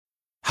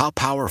How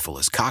powerful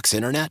is Cox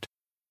Internet?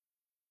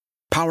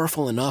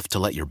 Powerful enough to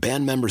let your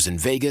band members in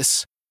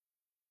Vegas,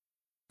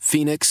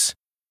 Phoenix,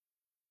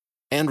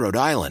 and Rhode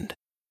Island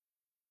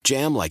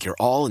jam like you're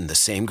all in the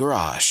same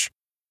garage.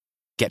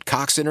 Get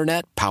Cox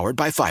Internet powered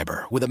by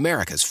fiber with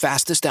America's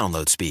fastest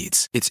download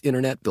speeds. It's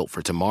internet built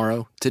for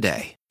tomorrow,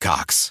 today.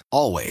 Cox,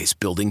 always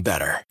building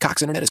better.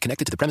 Cox Internet is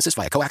connected to the premises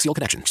via coaxial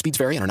connection. Speeds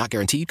vary and are not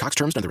guaranteed. Cox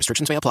terms and other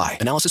restrictions may apply.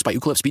 Analysis by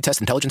Ookla Speed Test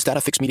Intelligence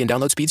Data. Fixed median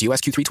download speeds. US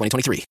Q3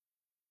 2023.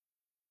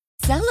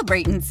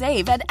 Celebrate and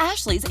save at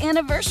Ashley's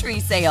Anniversary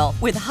Sale.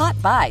 With Hot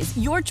Buys,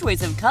 your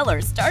choice of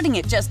colors starting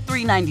at just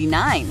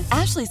 $3.99.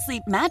 Ashley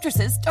Sleep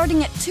mattresses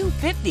starting at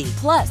 $2.50.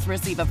 Plus,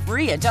 receive a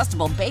free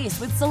adjustable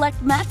base with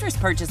select mattress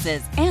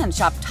purchases. And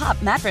shop top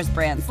mattress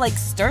brands like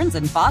Stearns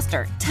 &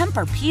 Foster,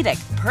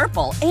 Tempur-Pedic,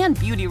 Purple, and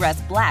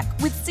Beautyrest Black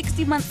with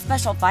 60-month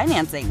special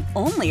financing.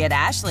 Only at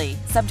Ashley.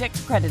 Subject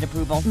to credit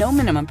approval. No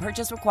minimum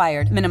purchase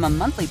required. Minimum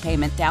monthly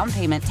payment, down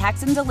payment,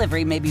 tax, and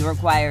delivery may be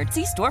required.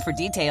 See store for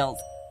details.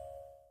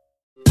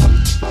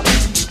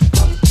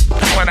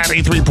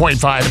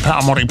 93.5, the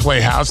Power Morning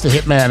Playhouse, the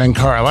Hitman and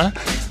Carla.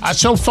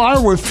 So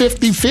far, we're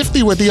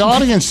 50-50 with the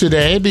audience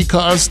today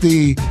because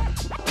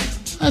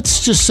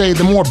let's just say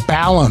the more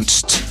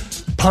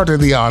balanced part of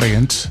the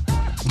audience,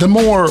 the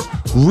more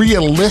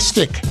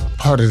realistic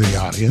part of the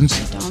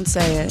audience. Don't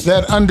say it.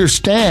 That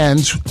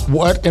understands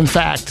what, in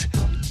fact,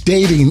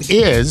 dating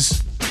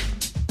is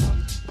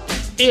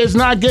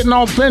not getting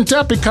all pent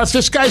up because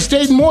this guy's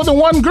dating more than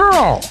one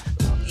girl.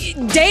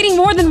 Dating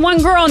more than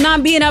one girl,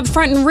 not being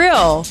upfront and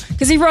real.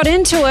 Because he wrote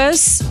into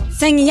us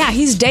saying, yeah,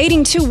 he's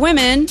dating two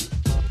women,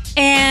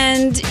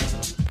 and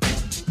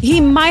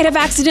he might have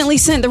accidentally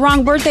sent the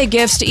wrong birthday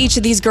gifts to each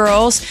of these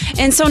girls.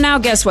 And so now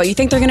guess what? You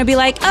think they're going to be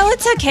like, oh,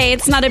 it's okay,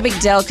 it's not a big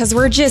deal because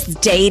we're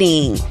just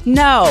dating.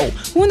 No.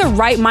 Who in their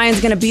right mind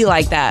is going to be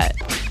like that?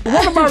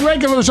 One of our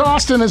regulars,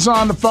 Austin, is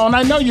on the phone.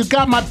 I know you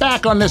got my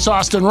back on this,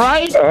 Austin,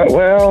 right?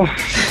 Well...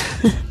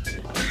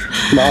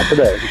 Not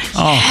today.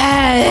 Oh,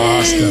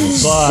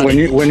 yes.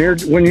 Austin,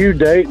 when you're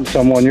dating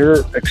someone,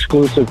 you're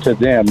exclusive to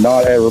them,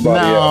 not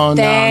everybody else.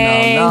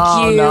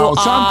 Thank you,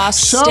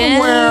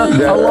 Austin.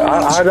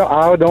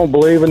 I don't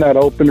believe in that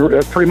open.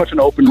 Pretty much an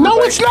open. No,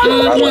 it's not.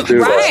 Right.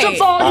 First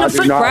of all,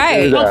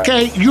 you're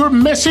okay. You're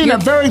missing a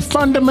very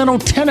fundamental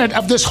tenet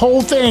of this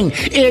whole thing.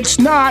 It's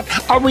not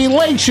a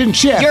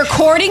relationship. You're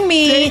courting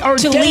me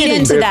to lead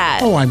into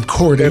that. Oh, I'm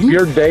courting. If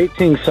you're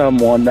dating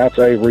someone, that's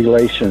a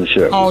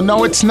relationship. Oh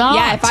no, it's not.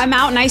 Yeah, if I'm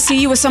out and I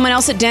see you with someone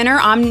else at dinner,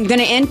 I'm going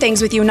to end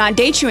things with you and not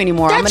date you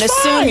anymore. I'm going to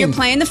assume you're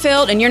playing the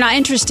field and you're not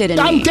interested in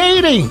me. I'm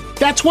dating.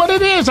 That's what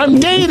it is. I'm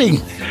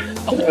dating.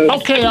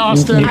 Okay,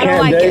 Austin. You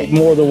can't date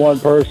more than one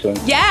person.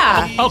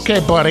 Yeah. Okay,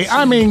 buddy.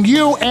 I mean,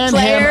 you and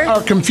him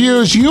are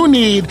confused. You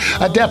need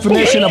a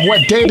definition of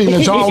what dating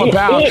is all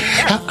about.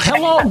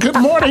 Hello, good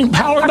morning,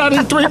 Power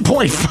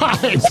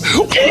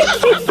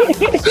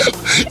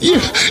 93.5.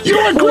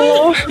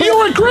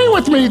 You agree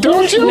with me,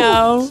 don't you?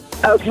 No.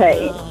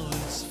 Okay.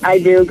 I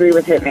do agree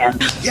with Hitman.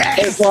 Yes.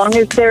 As long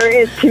as there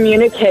is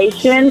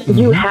communication,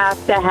 you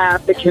have to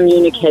have the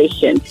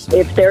communication.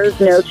 If there's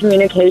no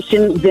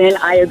communication, then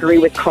I agree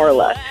with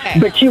Carla. Okay.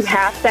 But you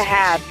have to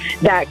have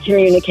that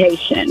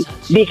communication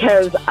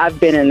because I've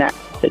been in that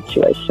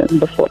situation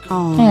before.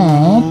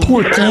 Oh,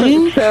 poor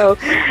thing. So,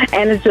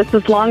 and it's just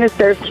as long as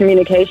there's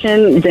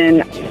communication,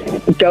 then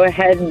go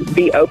ahead and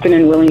be open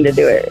and willing to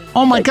do it.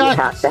 Oh my God.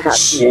 You have to have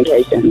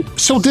communication.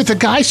 So did the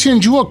guy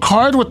send you a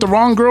card with the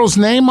wrong girl's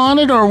name on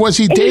it, or was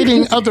he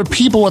dating other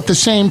people at the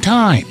same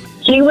time?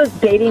 He was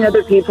dating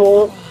other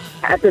people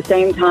at the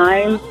same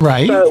time.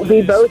 Right. So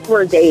we both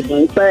were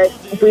dating, but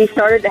we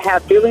started to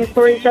have feelings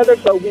for each other,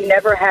 but we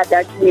never had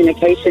that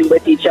communication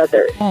with each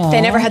other. They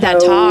never had that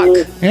talk.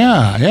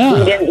 Yeah.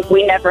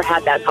 We never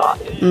had that talk.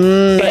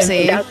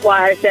 See? That's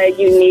why I said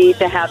you need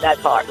to have that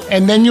talk.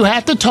 And then you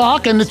had to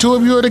talk, and the two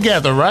of you are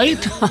together,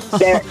 right?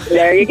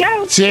 There you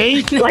go.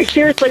 See? Like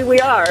seriously, we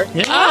are.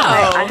 Yeah.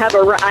 I have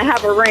a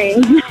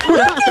ring.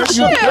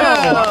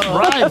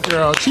 Right,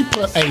 girl. She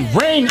put a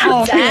ring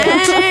on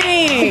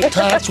it.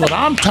 That's what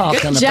I'm talking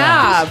Good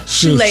about. job.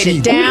 She laid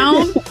it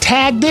down,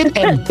 tagged it,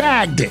 and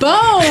bagged it. Boom.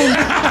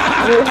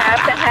 You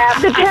have to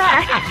have the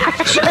tag.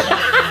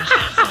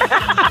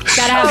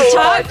 Gotta have the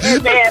talk.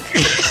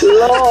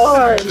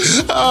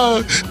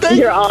 Lord.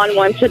 You're on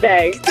one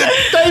today.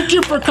 Thank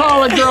you for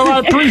calling, girl. I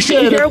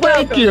appreciate it. You're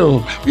Thank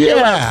you.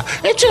 Yeah.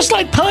 It's just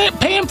like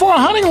paying for a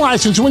hunting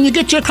license when you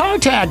get your car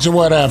tags or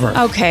whatever.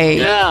 Okay.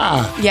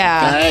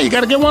 Yeah. Hey, you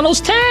got to get one of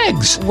those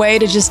tags. Way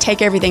to just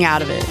take everything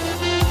out of it.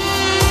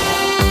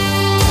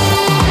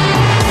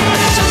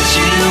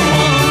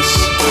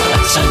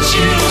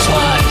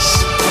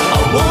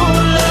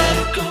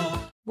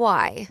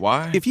 Why?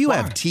 Why? If you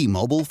have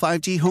T-Mobile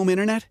 5G home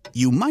internet,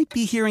 you might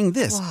be hearing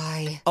this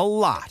Why? a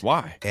lot.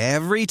 Why?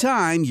 Every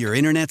time your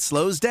internet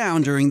slows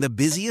down during the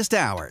busiest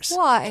hours.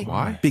 Why?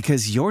 Why?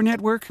 Because your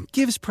network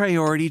gives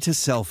priority to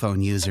cell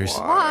phone users.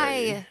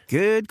 Why?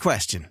 Good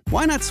question.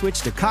 Why not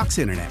switch to Cox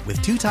Internet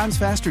with 2 times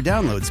faster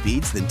download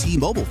speeds than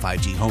T-Mobile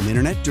 5G home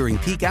internet during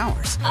peak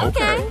hours?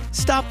 Okay.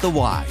 Stop the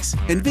whys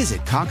and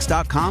visit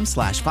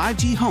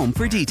cox.com/5G home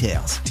for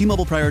details.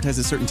 T-Mobile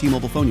prioritizes certain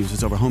T-Mobile phone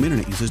users over home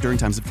internet users during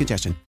times of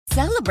congestion.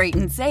 Celebrate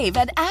and save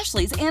at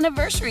Ashley's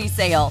Anniversary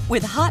Sale.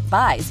 With Hot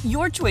Buys,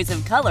 your choice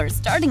of colors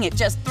starting at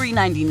just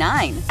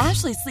 $3.99.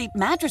 Ashley Sleep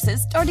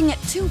mattresses starting at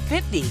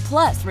 $2.50.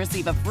 Plus,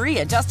 receive a free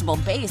adjustable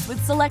base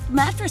with select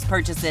mattress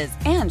purchases.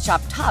 And shop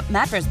top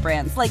mattress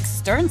brands like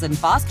Stearns &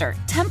 Foster,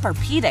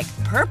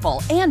 Tempur-Pedic,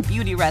 Purple, and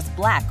Beautyrest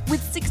Black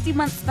with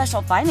 60-month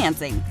special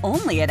financing.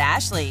 Only at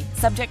Ashley.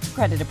 Subject to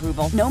credit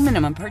approval. No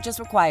minimum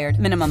purchase required.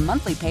 Minimum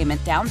monthly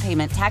payment, down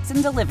payment, tax,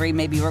 and delivery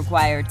may be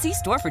required. See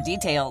store for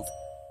details.